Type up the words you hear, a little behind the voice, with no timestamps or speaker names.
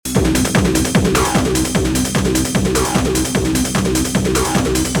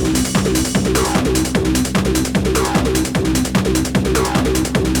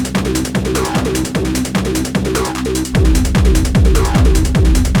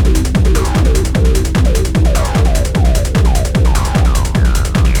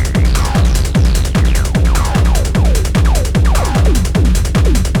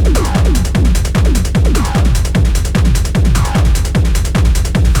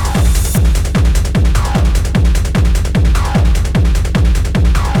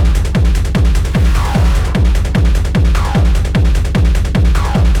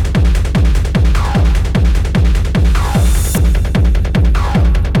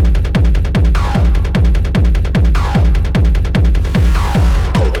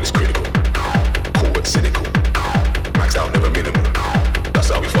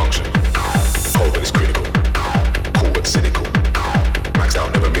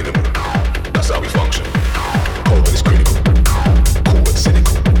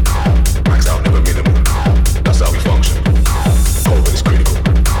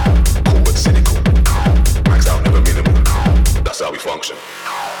function.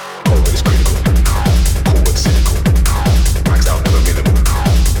 Cold but it's critical. Cool but cynical. Maxed out, never minimal.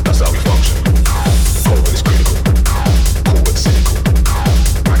 That's how we function. Cold but it's critical. Cool but cynical.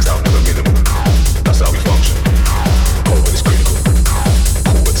 Maxed out, never minimal. That's how we function. Cold but it's critical.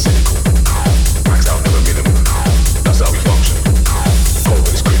 Cool but cynical. Maxed out, never minimal. That's how we function. Cold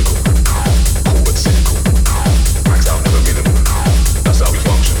but it's critical. Cool but cynical. Maxed out, never minimal. That's how we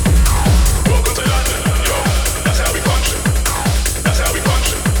function. Welcome to London, yo. That's how we function. That's how we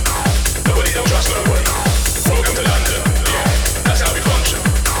function. Nobody don't trust nobody. Welcome to London, yeah. That's how we function.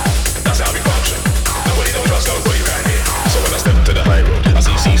 That's how we function. Nobody don't trust nobody around here. So when I step to the high road, I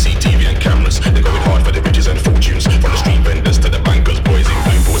see CCTV and cameras. They're going hard for the riches and fortunes. From the street vendors to the bankers, boys in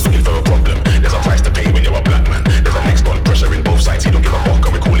blue, always looking for a problem. There's a price to pay when you're a black man. There's a next on pressure in both sides. He don't give a fuck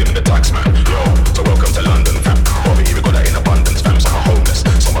and we call him the tax man. Yo, so welcome to London, fam. Poverty, we got that in abundance, fam. Some are homeless,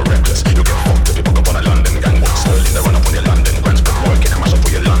 some are reckless. You'll get fucked if you fuck up on a London gang. What's Sterling, they run up on your London grants. Put work in and mash up for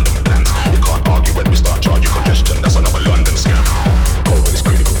your London plans. You can't argue when we start charging congestion. That's another London scam. Cold but it's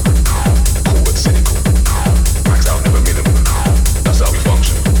critical. Cool but cynical. Max out, never minimal. That's how we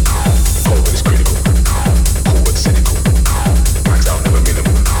function. Cold but it's critical. Cool but cynical. Max out, never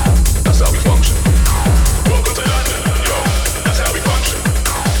minimal. That's how we function. Welcome to London, yo. That's how we function.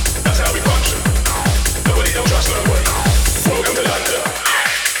 That's how we function. Nobody don't trust nobody. Welcome to London.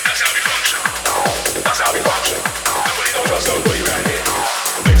 That's how we function. That's how we function. Nobody don't trust nobody around here.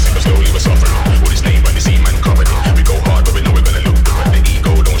 Flexing but slowly we're suffering. All this name when you see man covered it. We go hard but we know we're gonna look good. The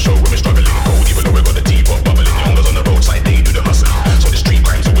ego don't show when we're struggling. Cold even though we got the teapot bubbling. Youngers on the roadside, they do the hustling. So the street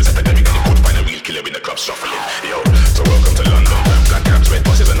crime's always epidemic and you could find a real killer in the club shuffling. Yo, so welcome to London, fam. Black cabs, red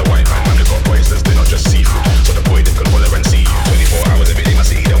buses and the white van. Man, they got oysters, they're not just seafood. So the boy they can follow and see you. 24 hours every day, my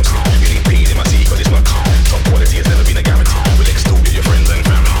city don't sleep. You need paid in my city cause it's not top quality, it's never been a guarantee. We'll extort with your friends and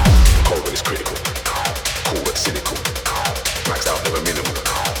family. Cold but it's critical. Cool but cynical. Maxed out, never minimal.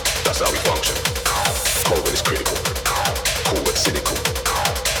 That's how we function. Cold but it's critical. Cool but cynical.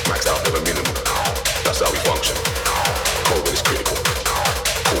 Maxed out, never minimal. That's how we function. Cold but it's critical.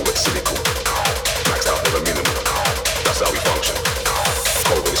 Cool but cynical. Maxed out, never minimal. That's how we function.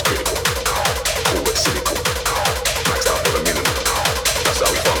 Cold but it's critical. Cool but cynical. Maxed out, never minimal. That's how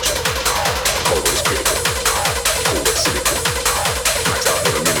we function. Cold but it's critical. Cool but cynical. Maxed out,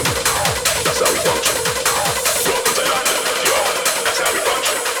 never minimal. That's how we function. Welcome to London, yo. That's how we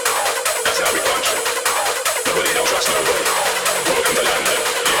function. That's how we function. Nobody don't trust nobody. Welcome to London,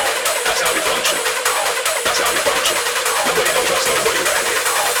 yeah. That's how we function. That's how we function. Nobody don't trust nobody around here.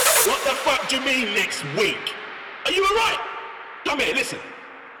 What the fuck do you mean next week? Are you alright? Come here, listen.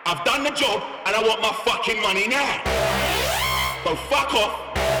 I've done the job and I want my fucking money now. So fuck off,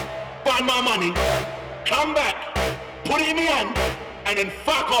 find my money, come back, put it in my hand, and then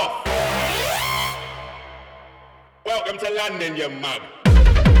fuck off. Welcome to London, you mug.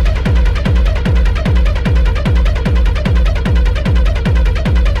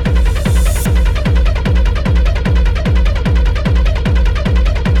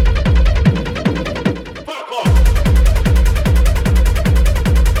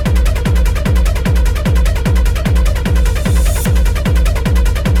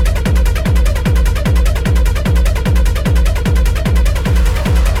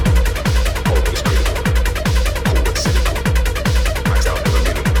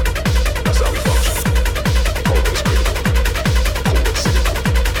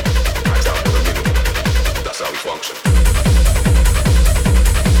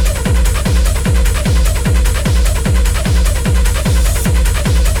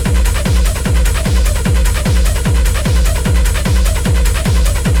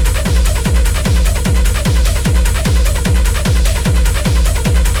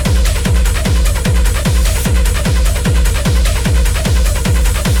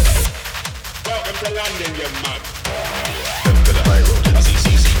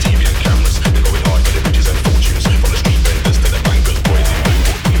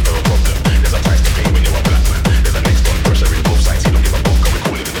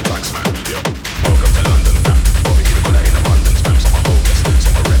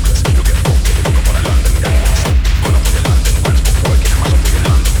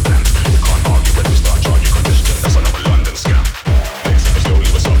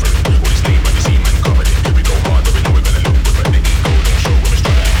 Hard, but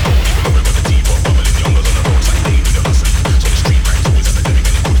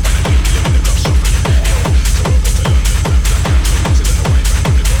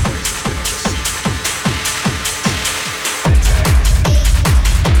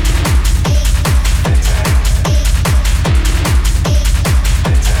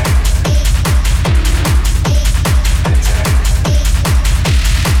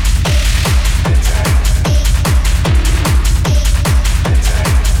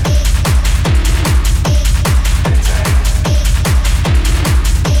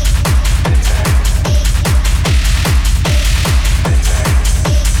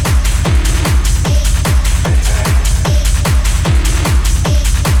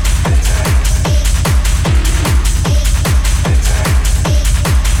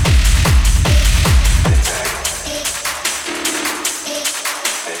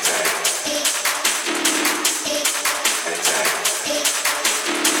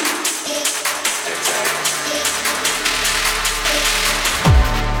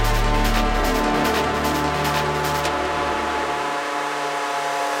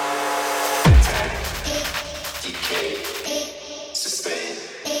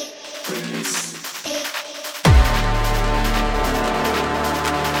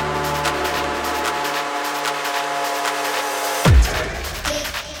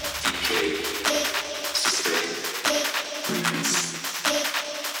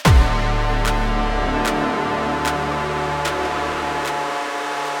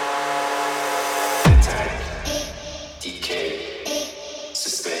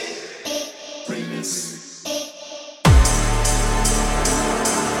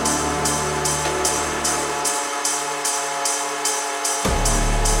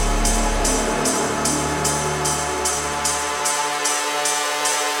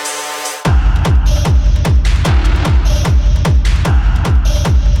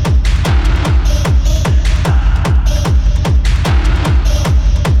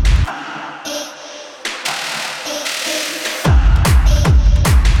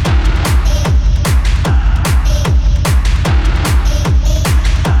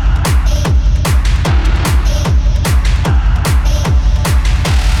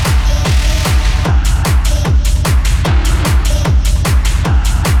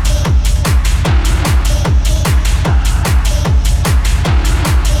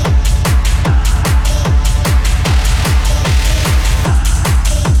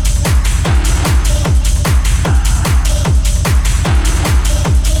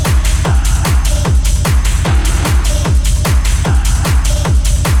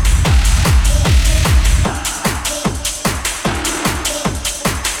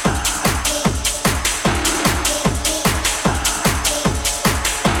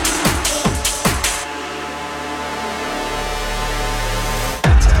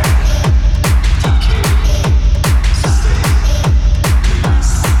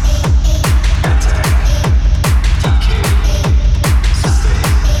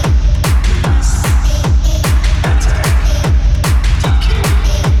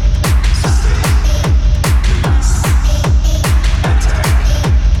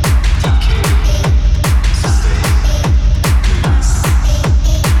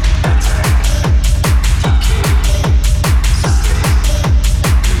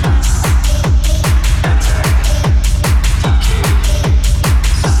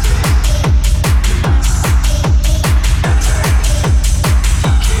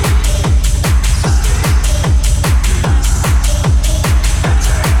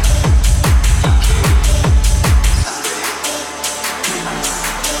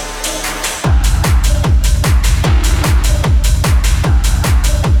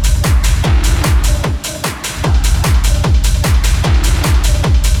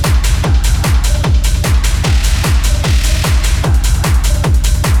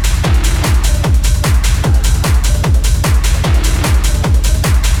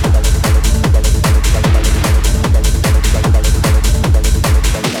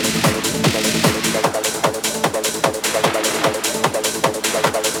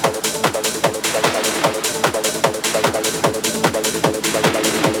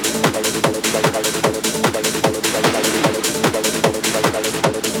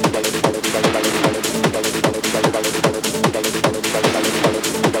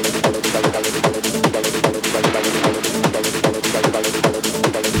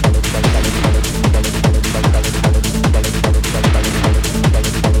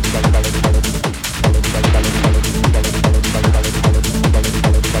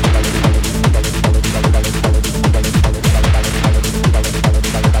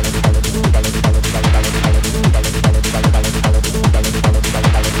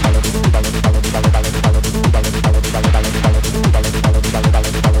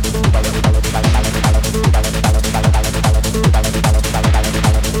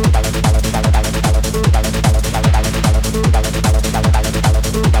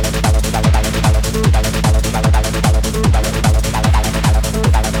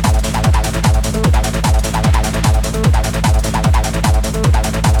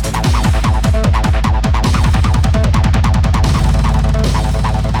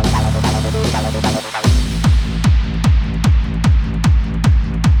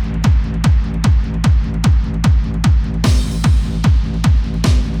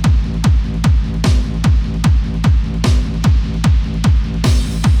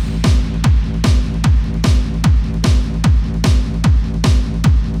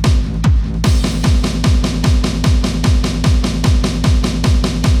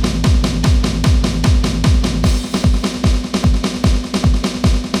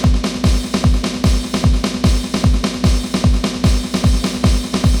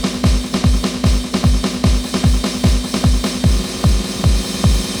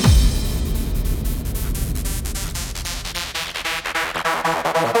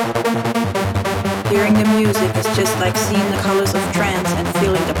is just like seeing the colors of trance and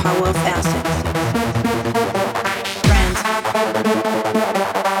feeling the power of acid. Trance. Acid.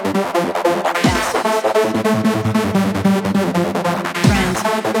 Trance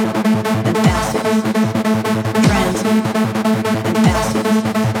and acid. Trance and acid.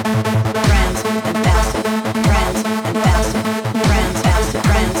 Trance and acid. Trance and acid. Trance acid.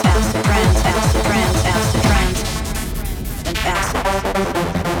 Trance acid. Trance acid. Trance acid. Trance and acid.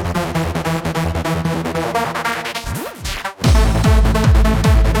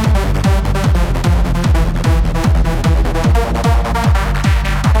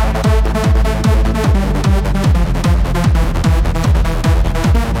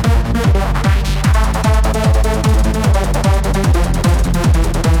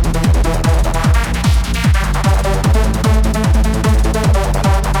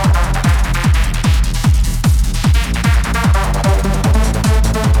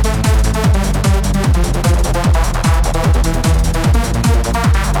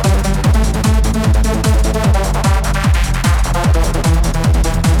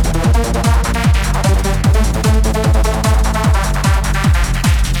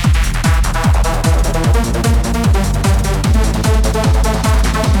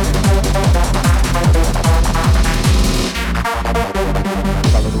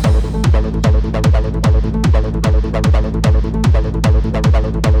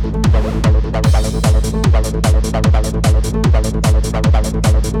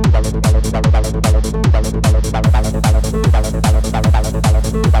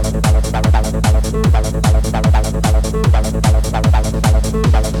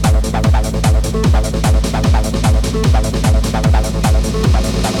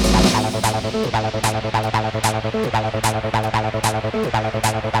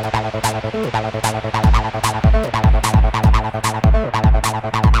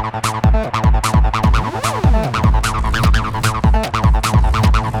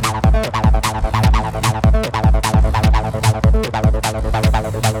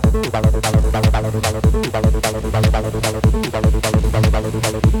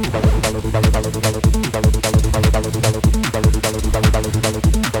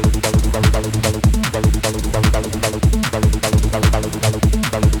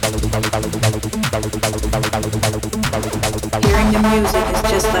 Hearing the music is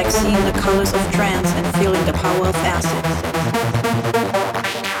just like seeing the colors of trance and feeling the power of acid.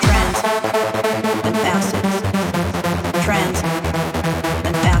 Trance and acid. Trance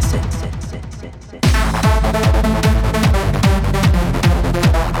and acid.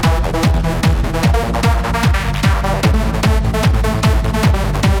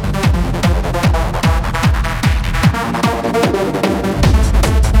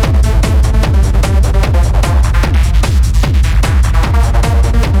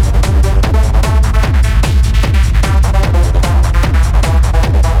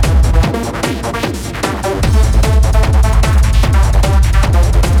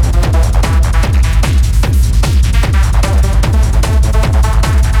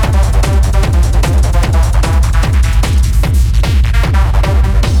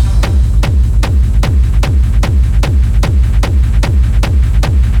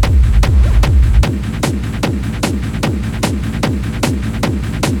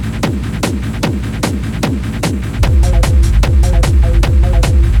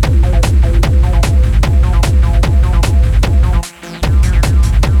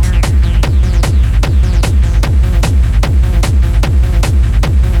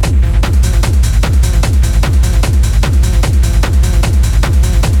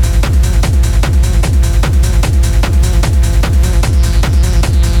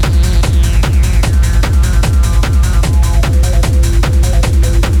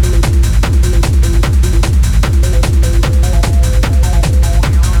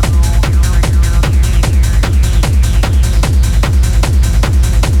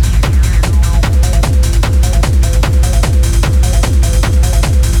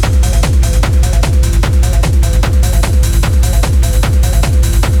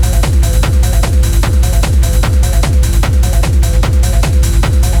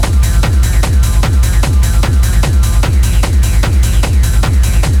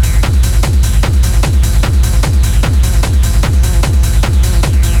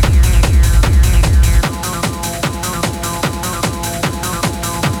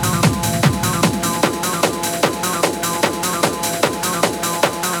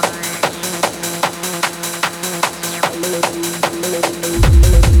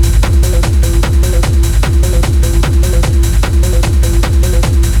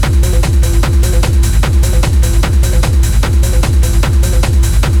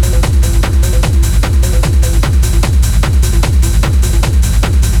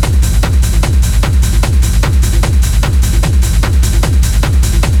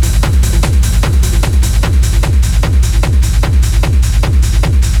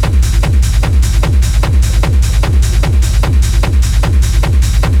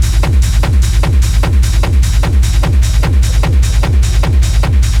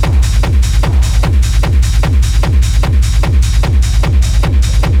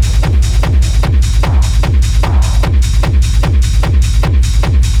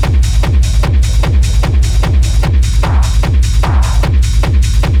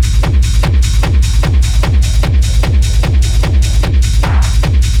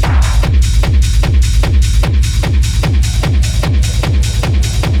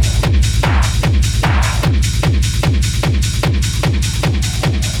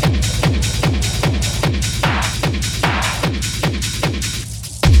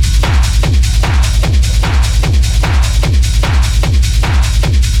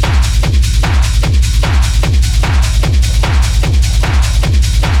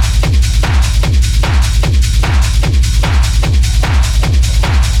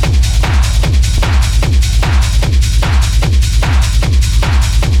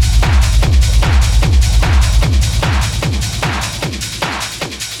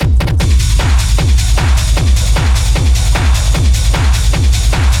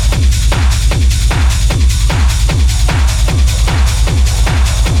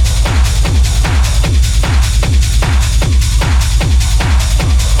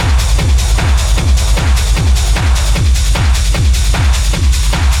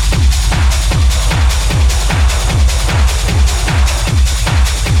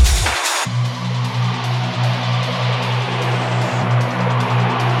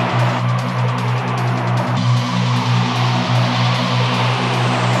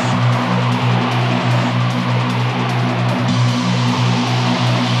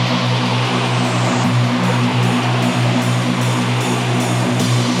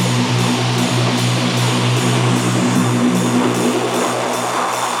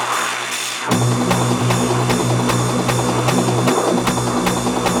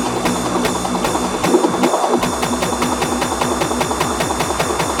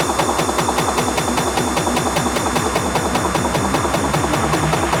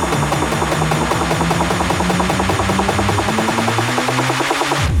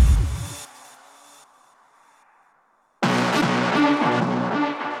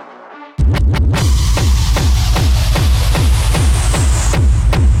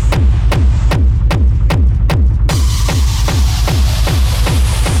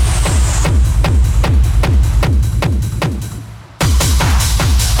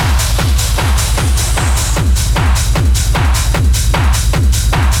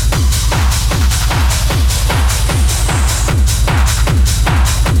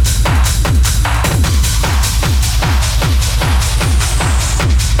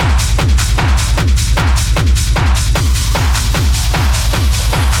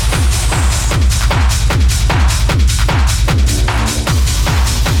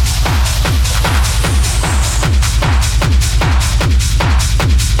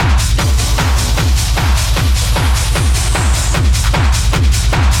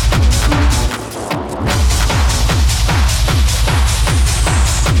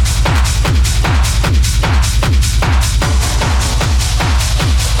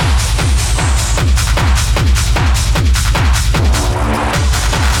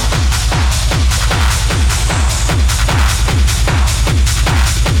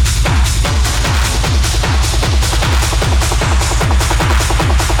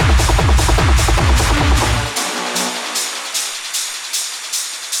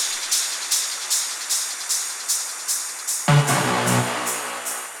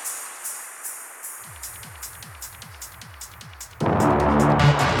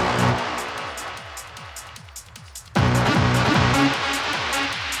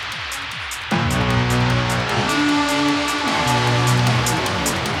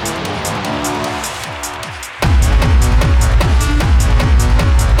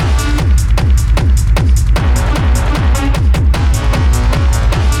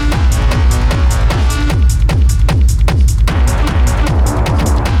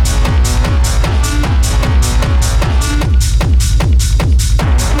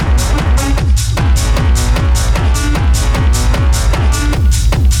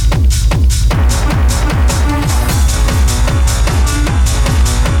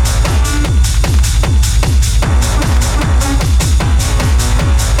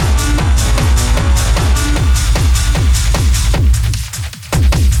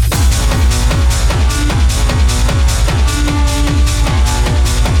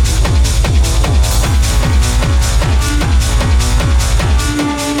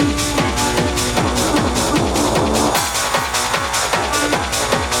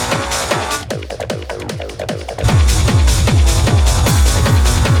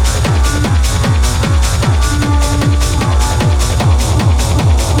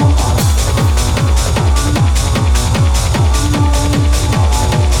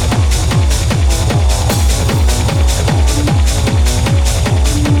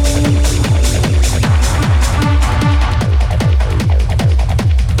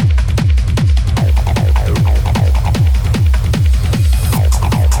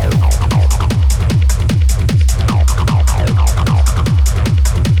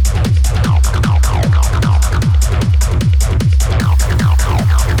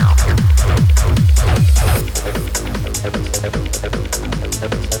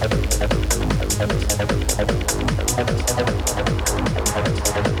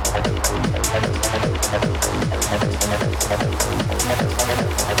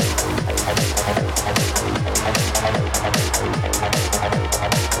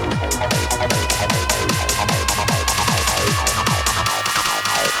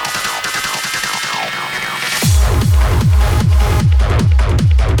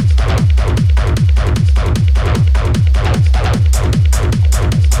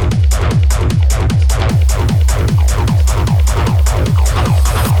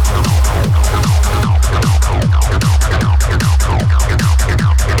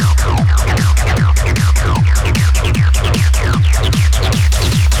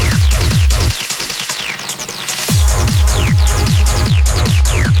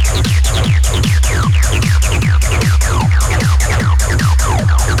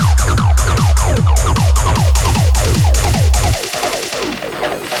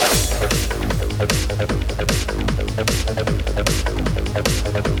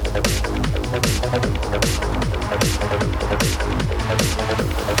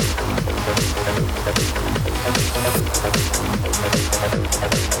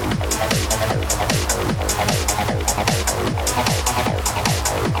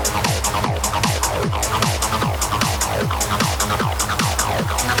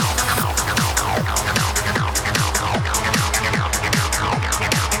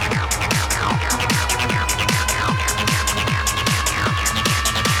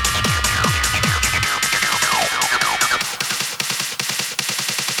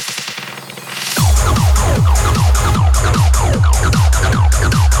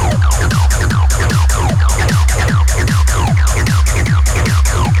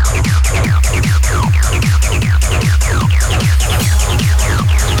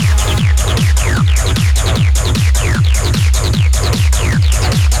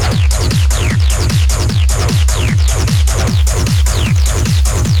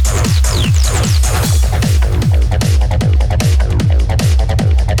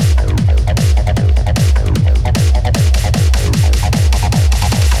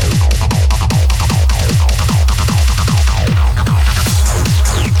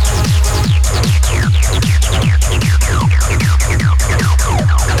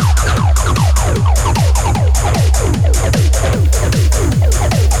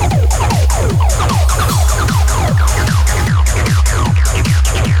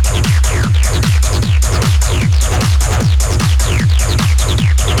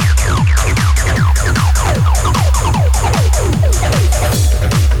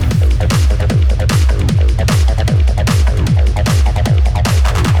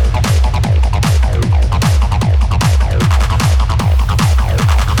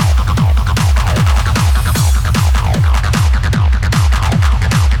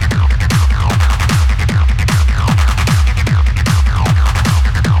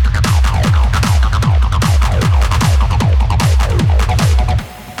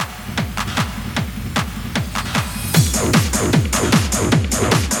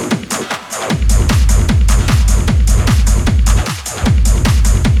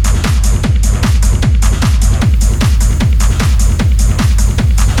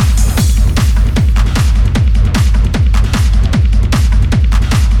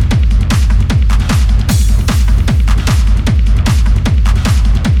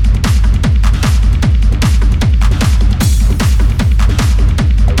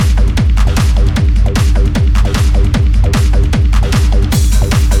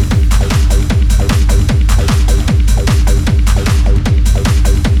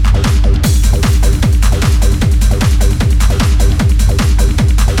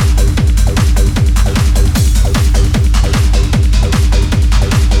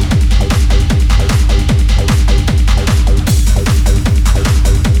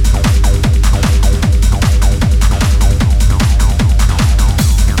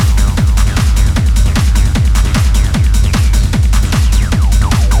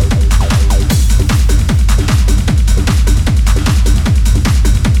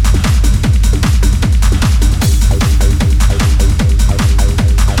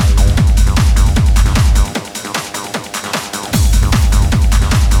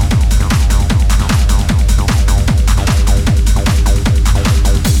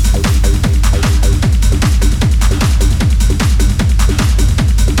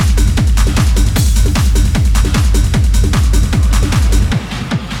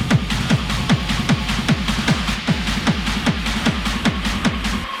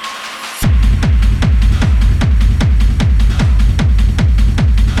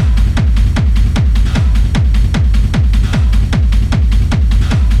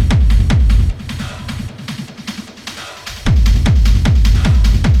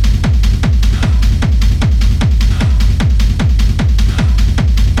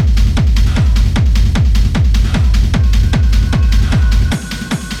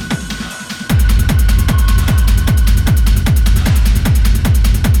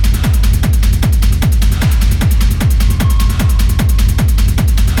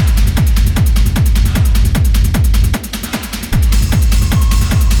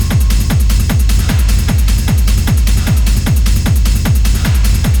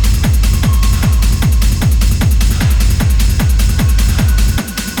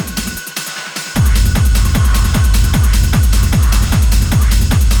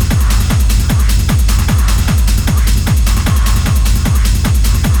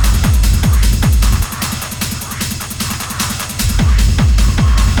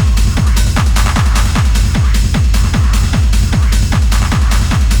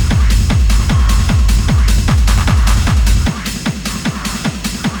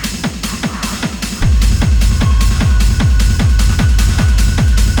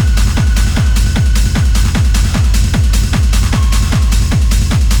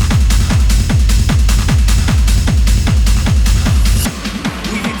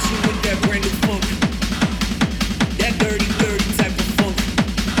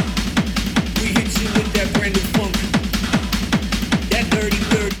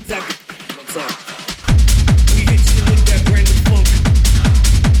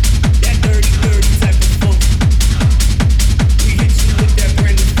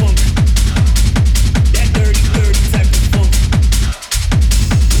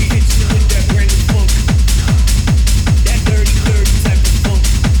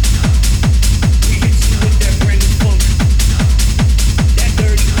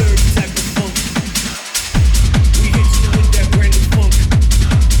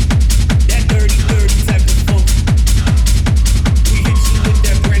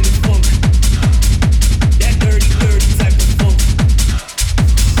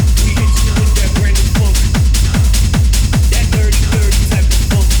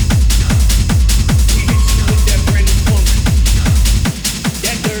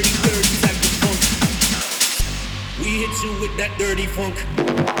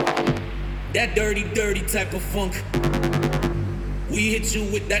 funk. That dirty, dirty type of funk. We hit you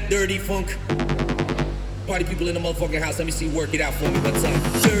with that dirty funk. Party people in the motherfucking house, let me see you work it out for me one time.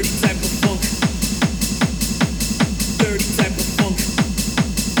 Dirty type of funk. Dirty type of funk.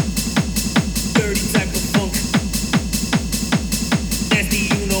 Dirty type of funk. Nasty,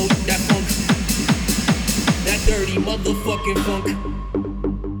 you know that funk. That dirty motherfucking funk.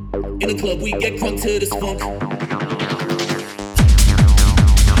 In the club, we get crunk to this funk.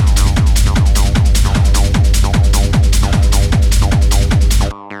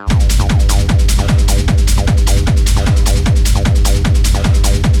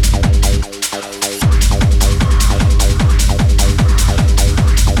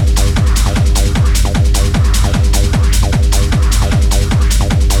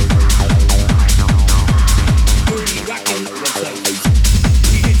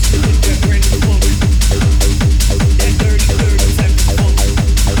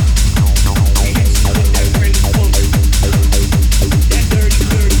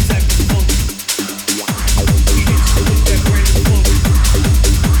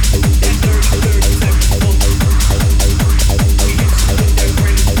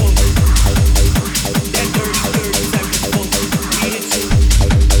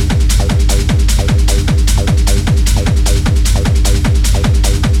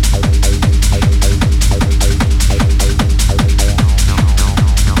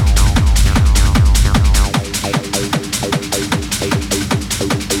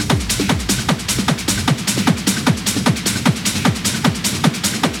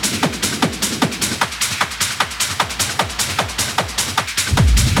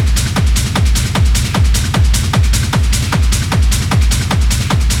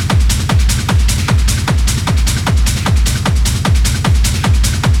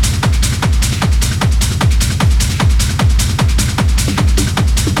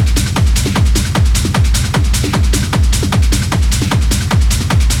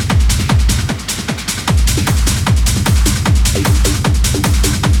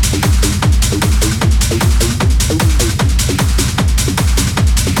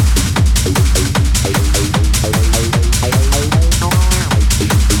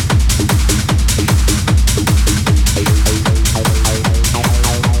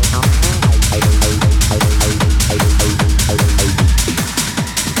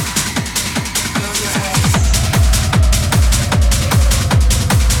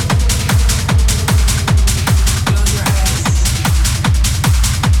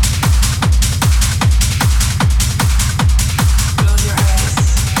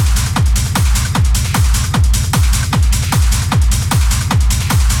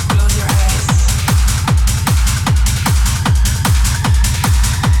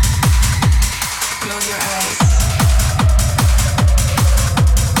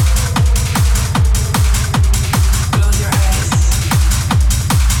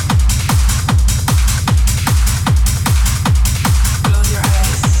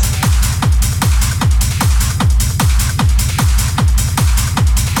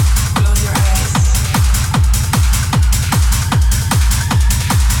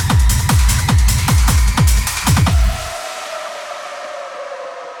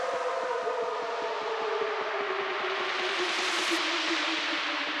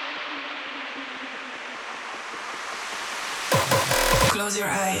 Close your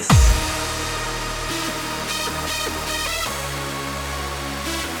eyes.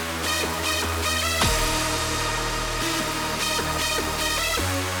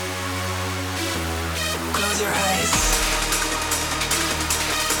 Close your eyes.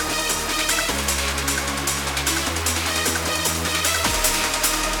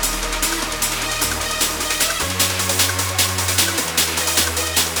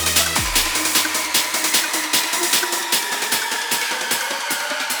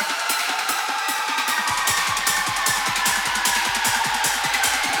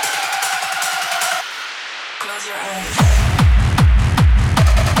 Close your eyes.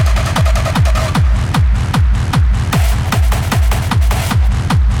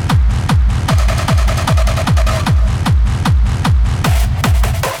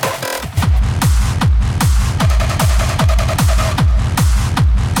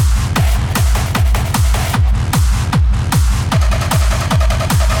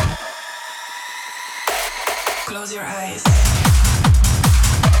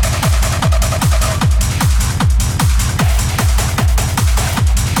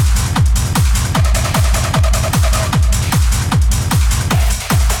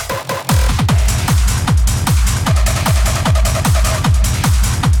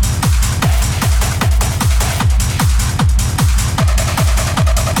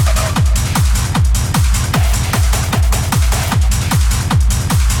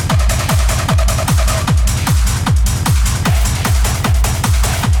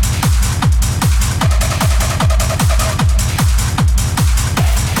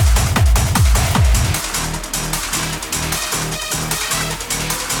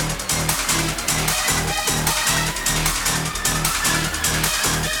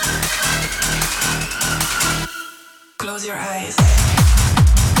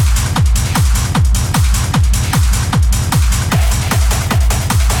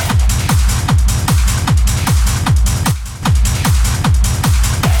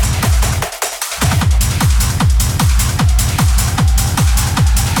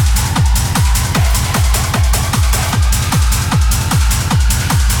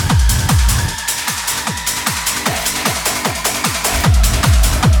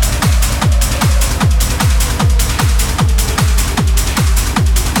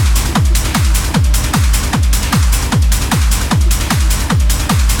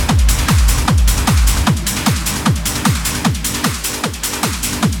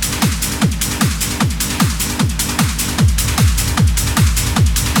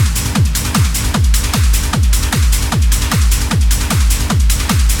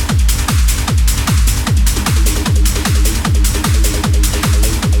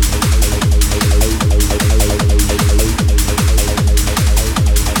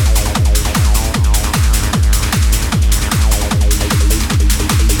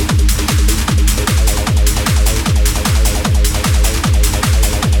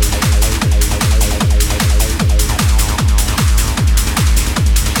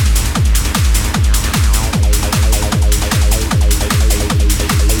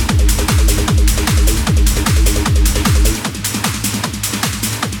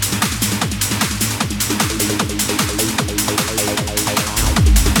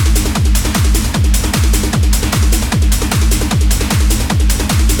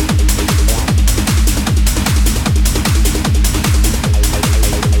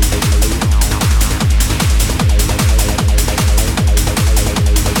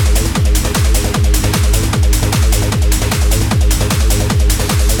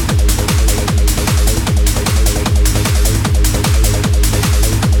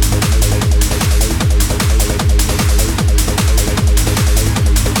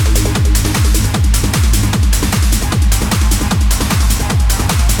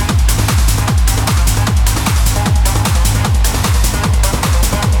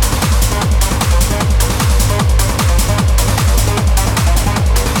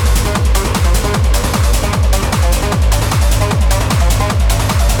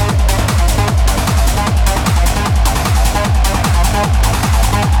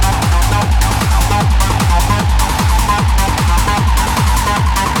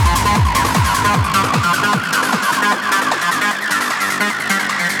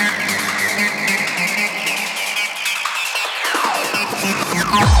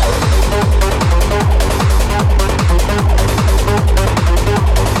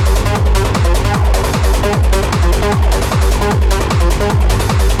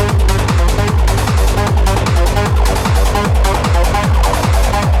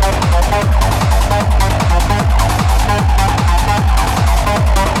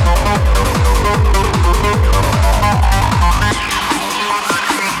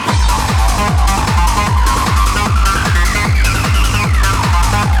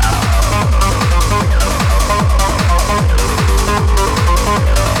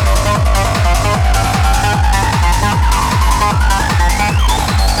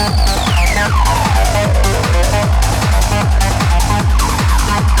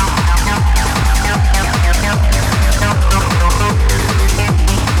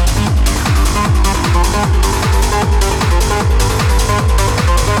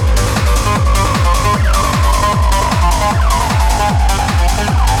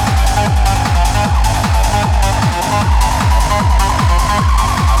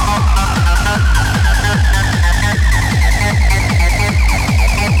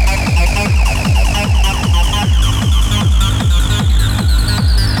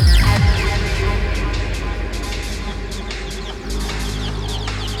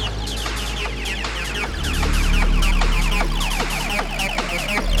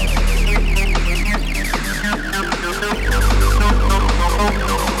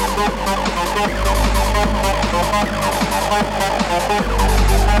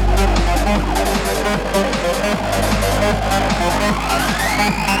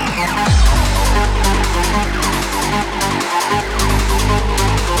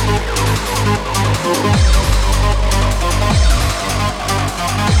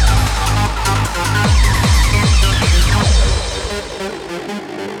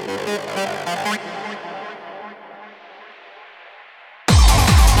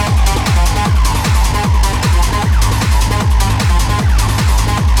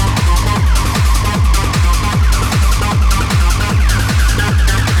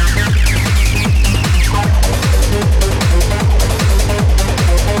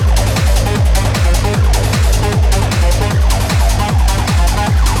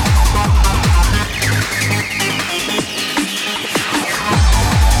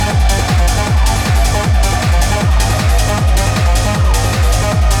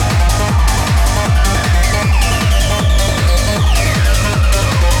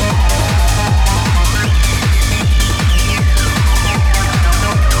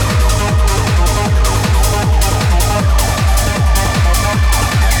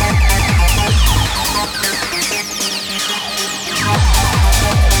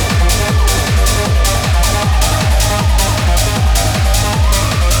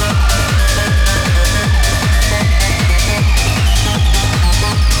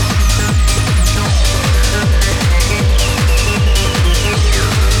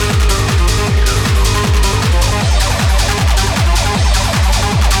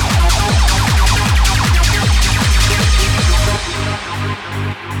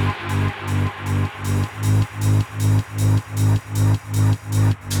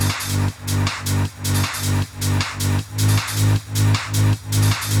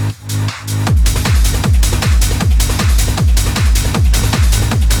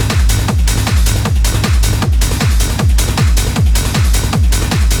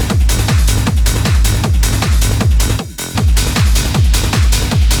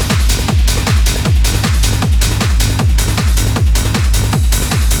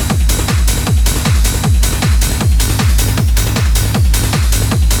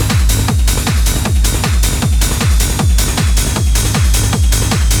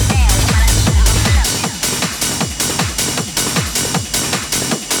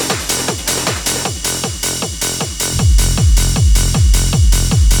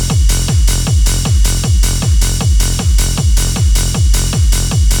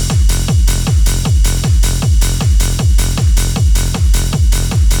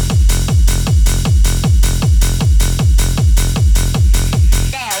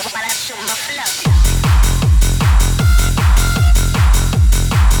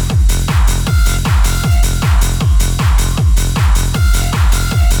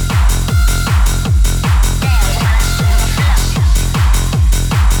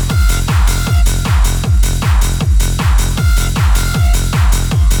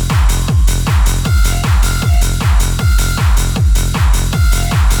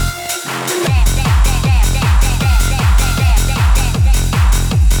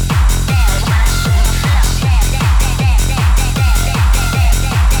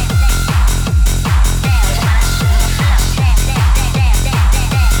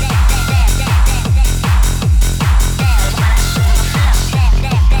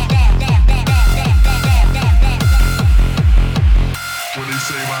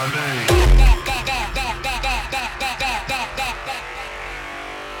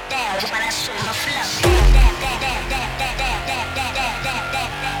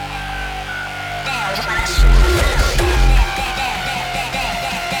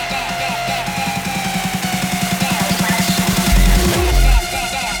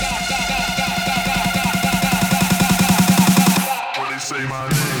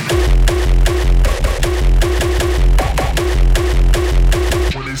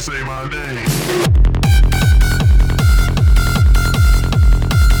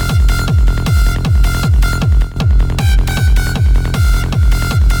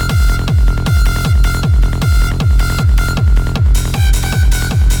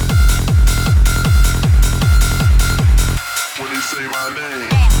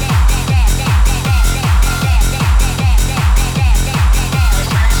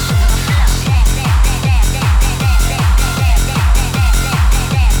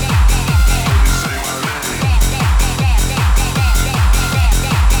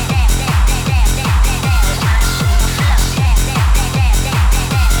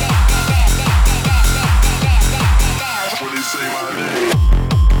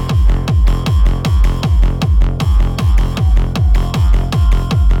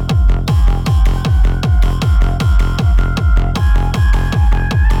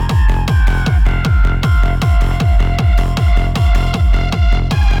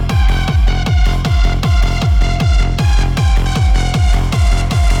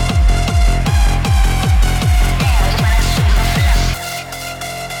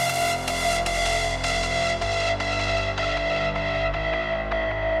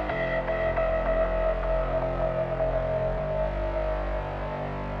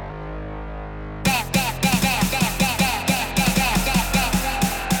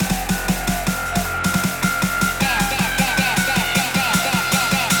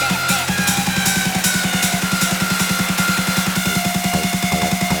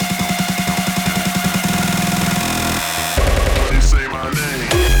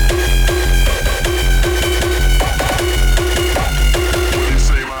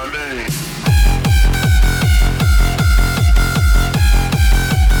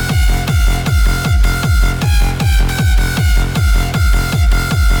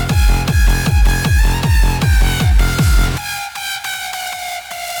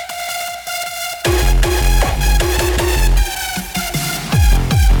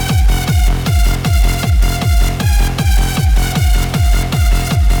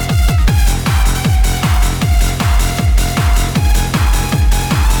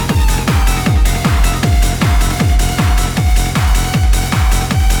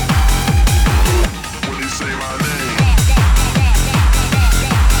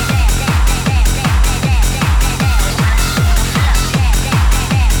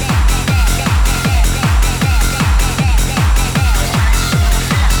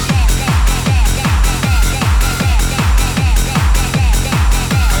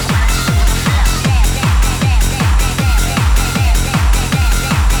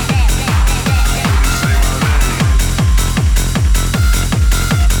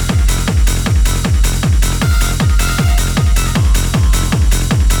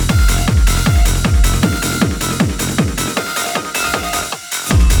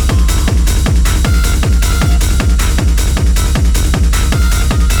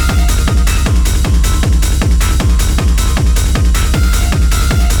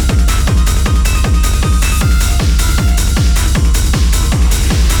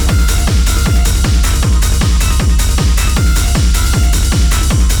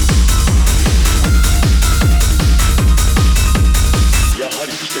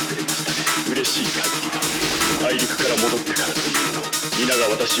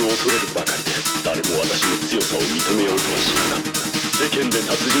 私を恐れるばかりで誰も私の強さを認めようとはしなかった。世間で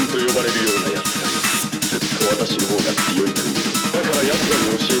達人と呼ばれるような奴らよりずっと私の方が強いという。だから奴ら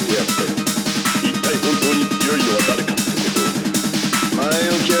に教えてやったよ。一体本当に強いのは誰かってことをね。前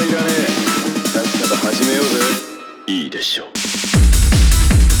置きはいらねえ。さっさと始めようぜ。いいでしょう。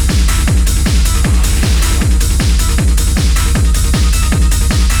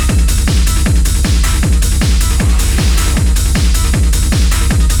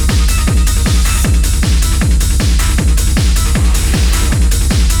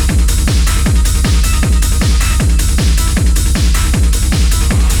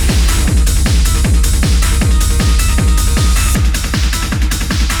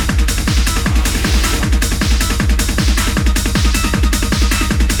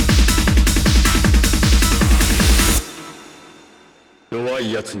弱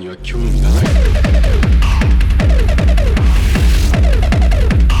い奴には興味がない。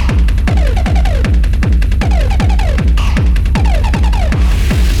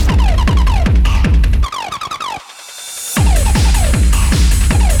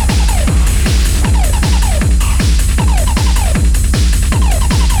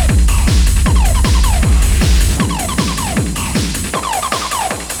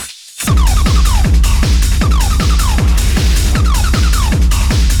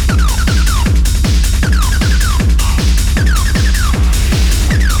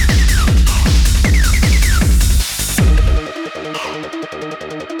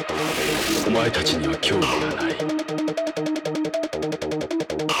お前たちには興味がない。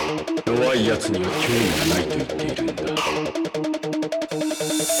弱い奴には興味がないと言っているんだ。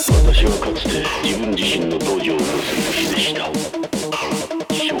私はかつて自分自身の道場を結ぶ武士でした。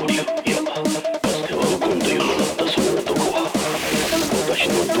勝利、いやかつてはウコンという名だったその男は私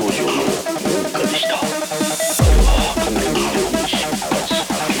の道場の門下でした。彼はかなりの腕を持ち、かつ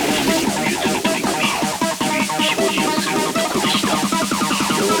真面目に武術に取り組み日々精進する男でした。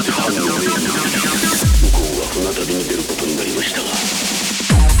やがて藩の命によりウコンは船旅に出ることになりましたが、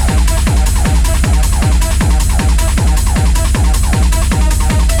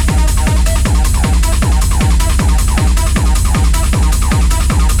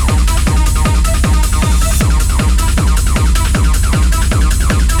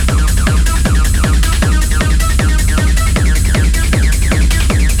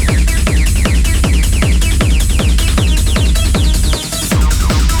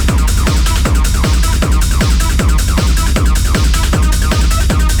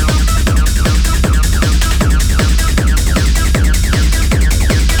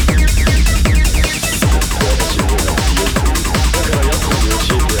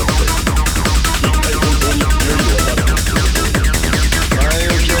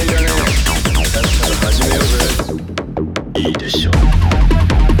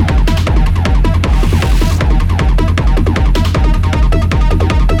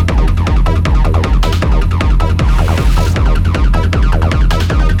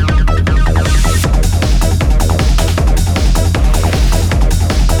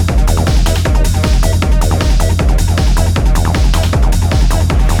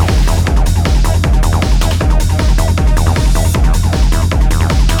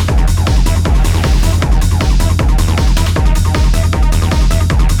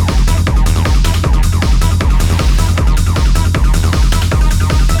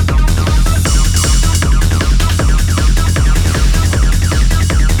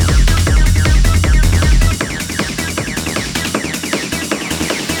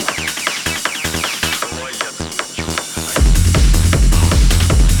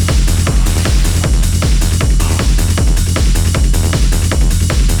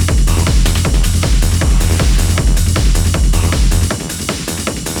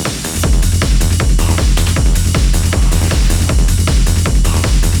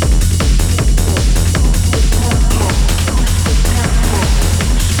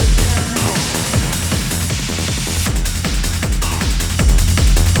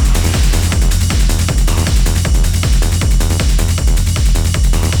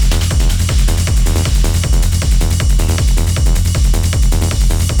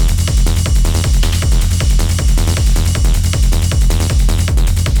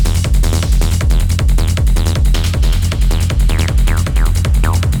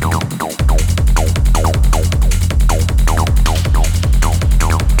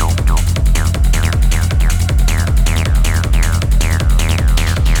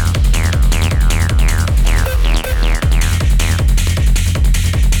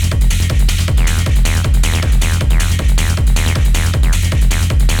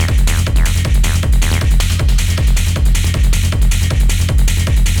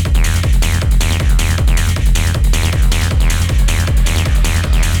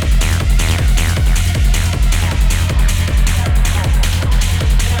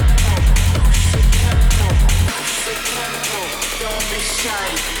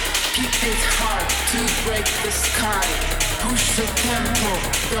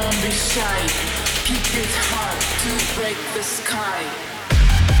Don't be shy. Keep it hard to break the sky.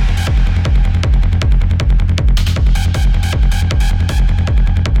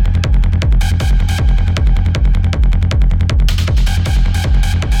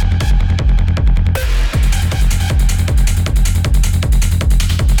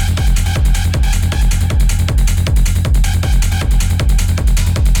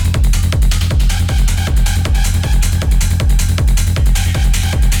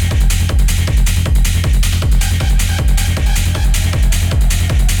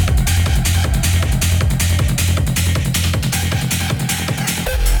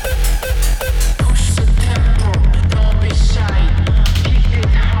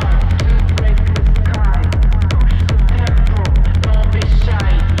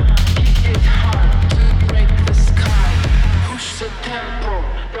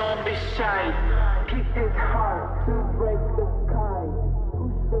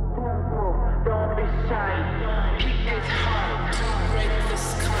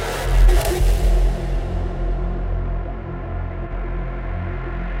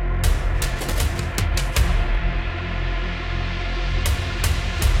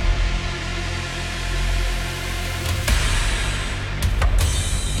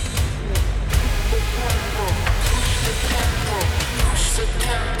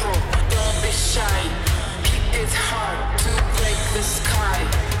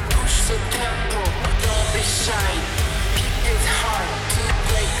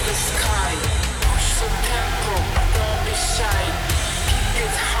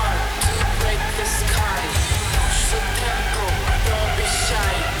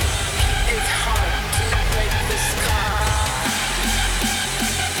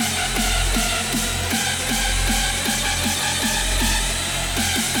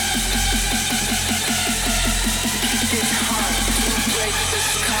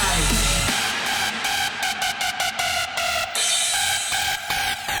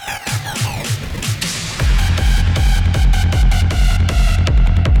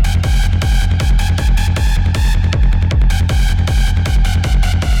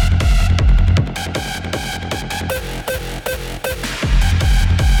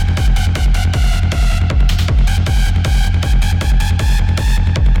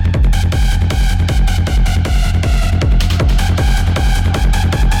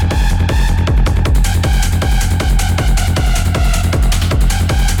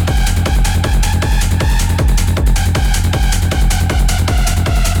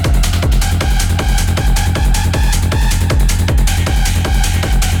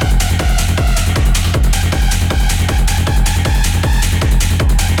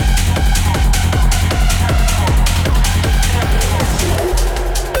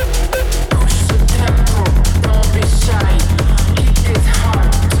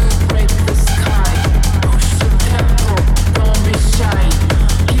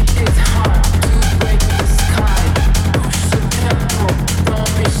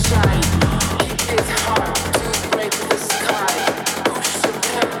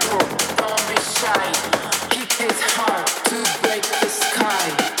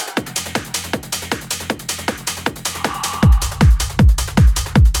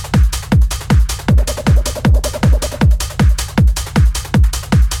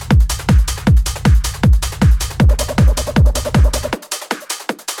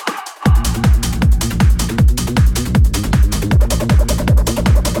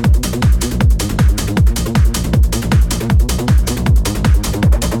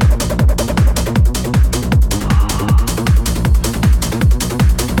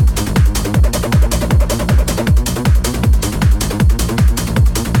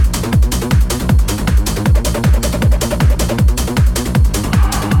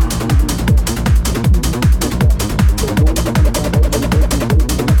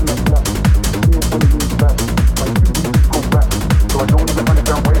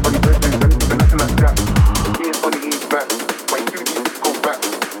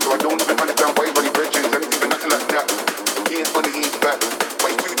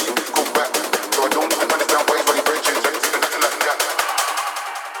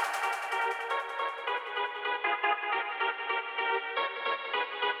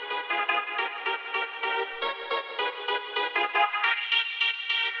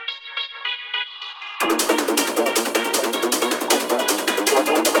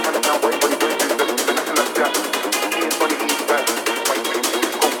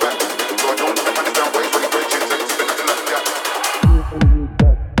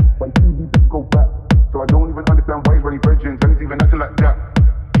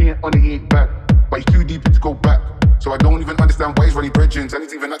 ready bridgings, and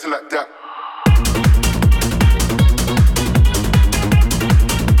it's even nothing like that.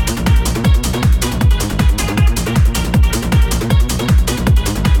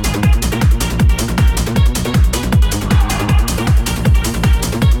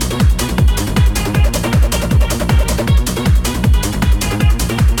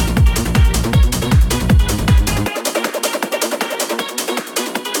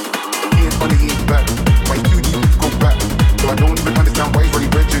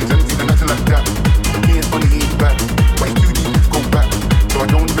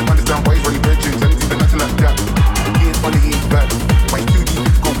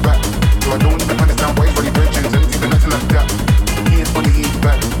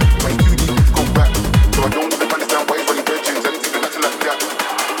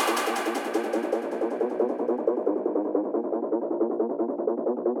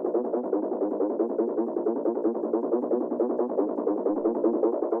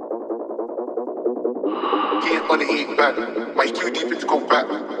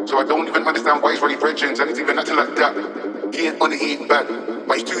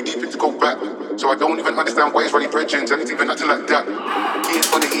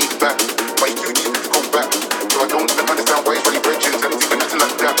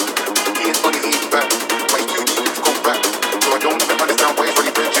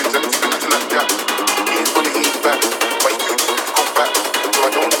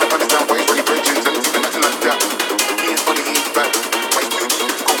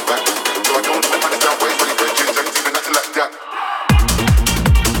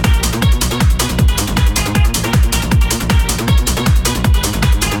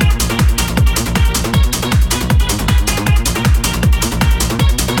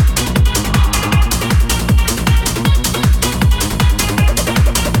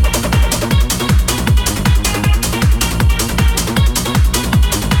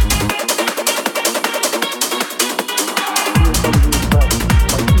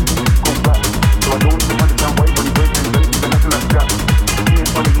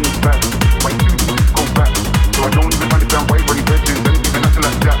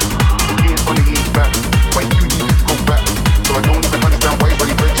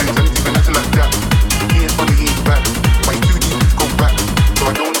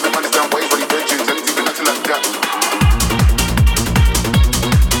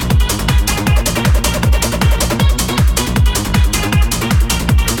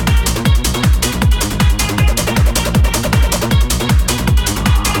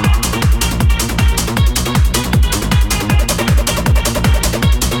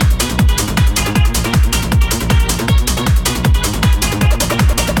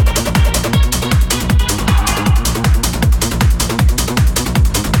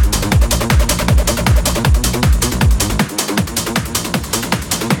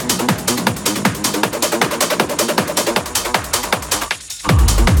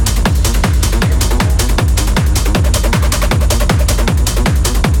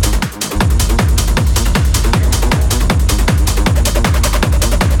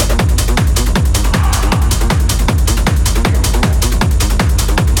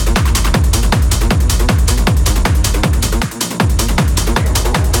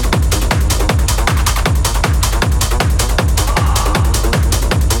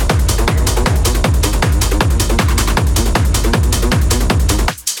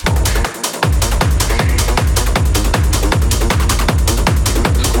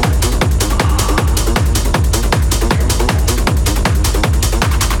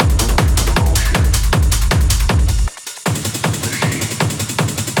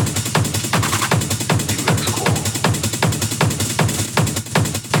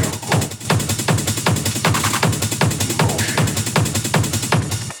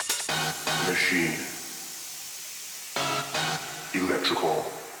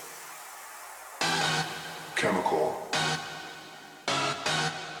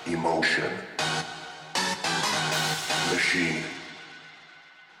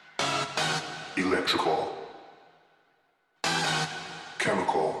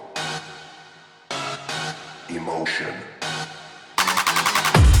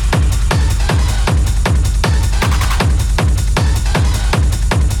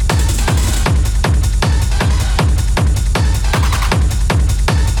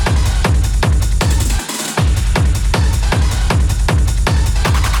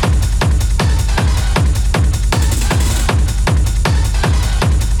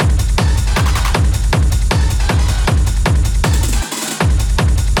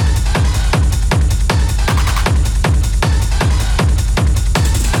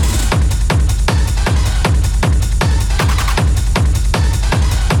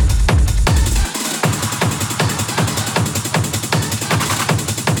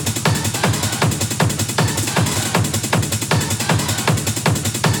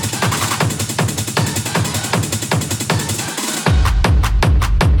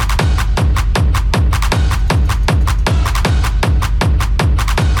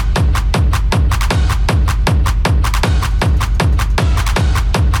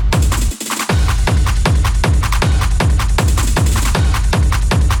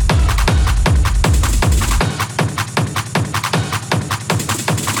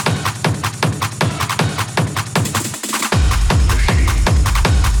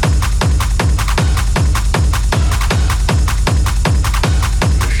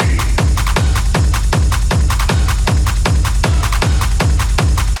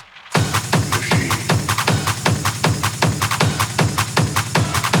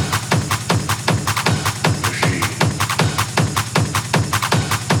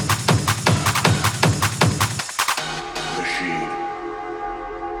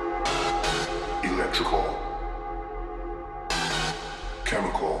 electrical,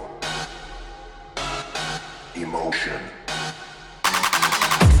 chemical, emotion.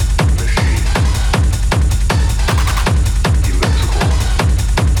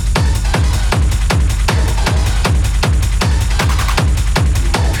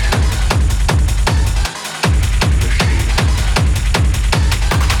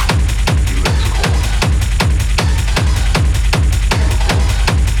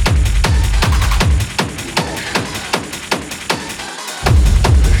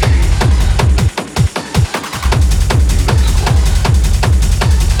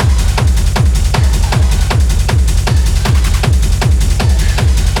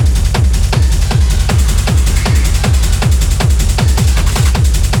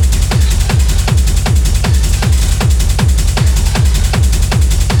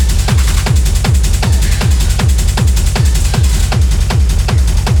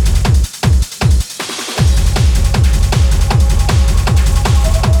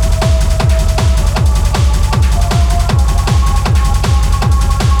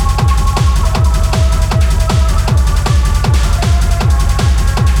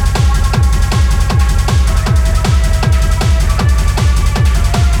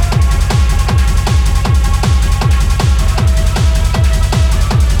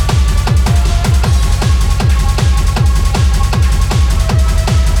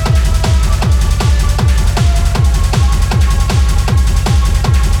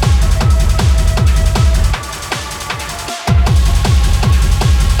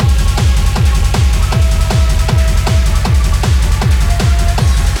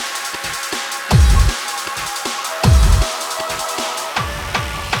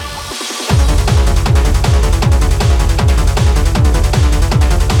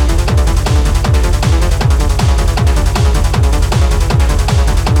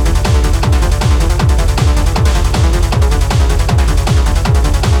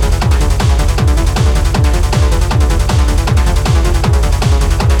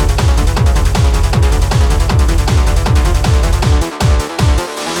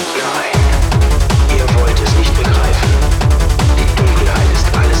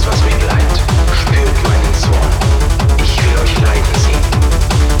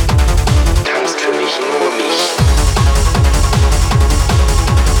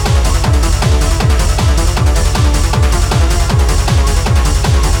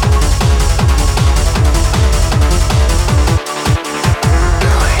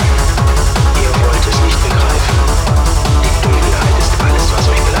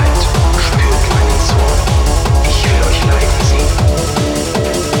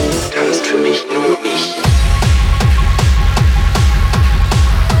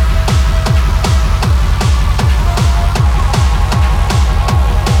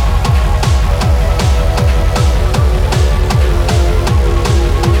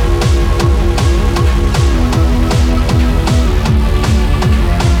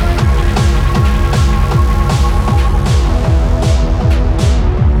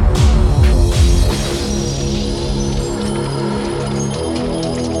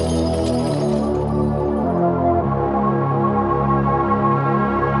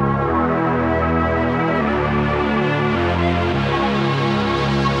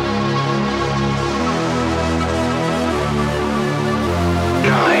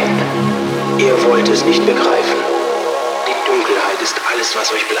 Ihr wollt es nicht begreifen. Die Dunkelheit ist alles,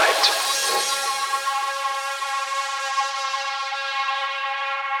 was euch bleibt.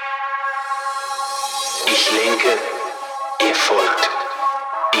 Ich lenke, ihr folgt.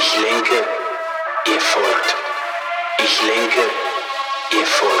 Ich lenke, ihr folgt. Ich lenke, ihr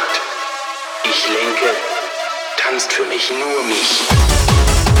folgt. Ich lenke, tanzt für mich nur mich.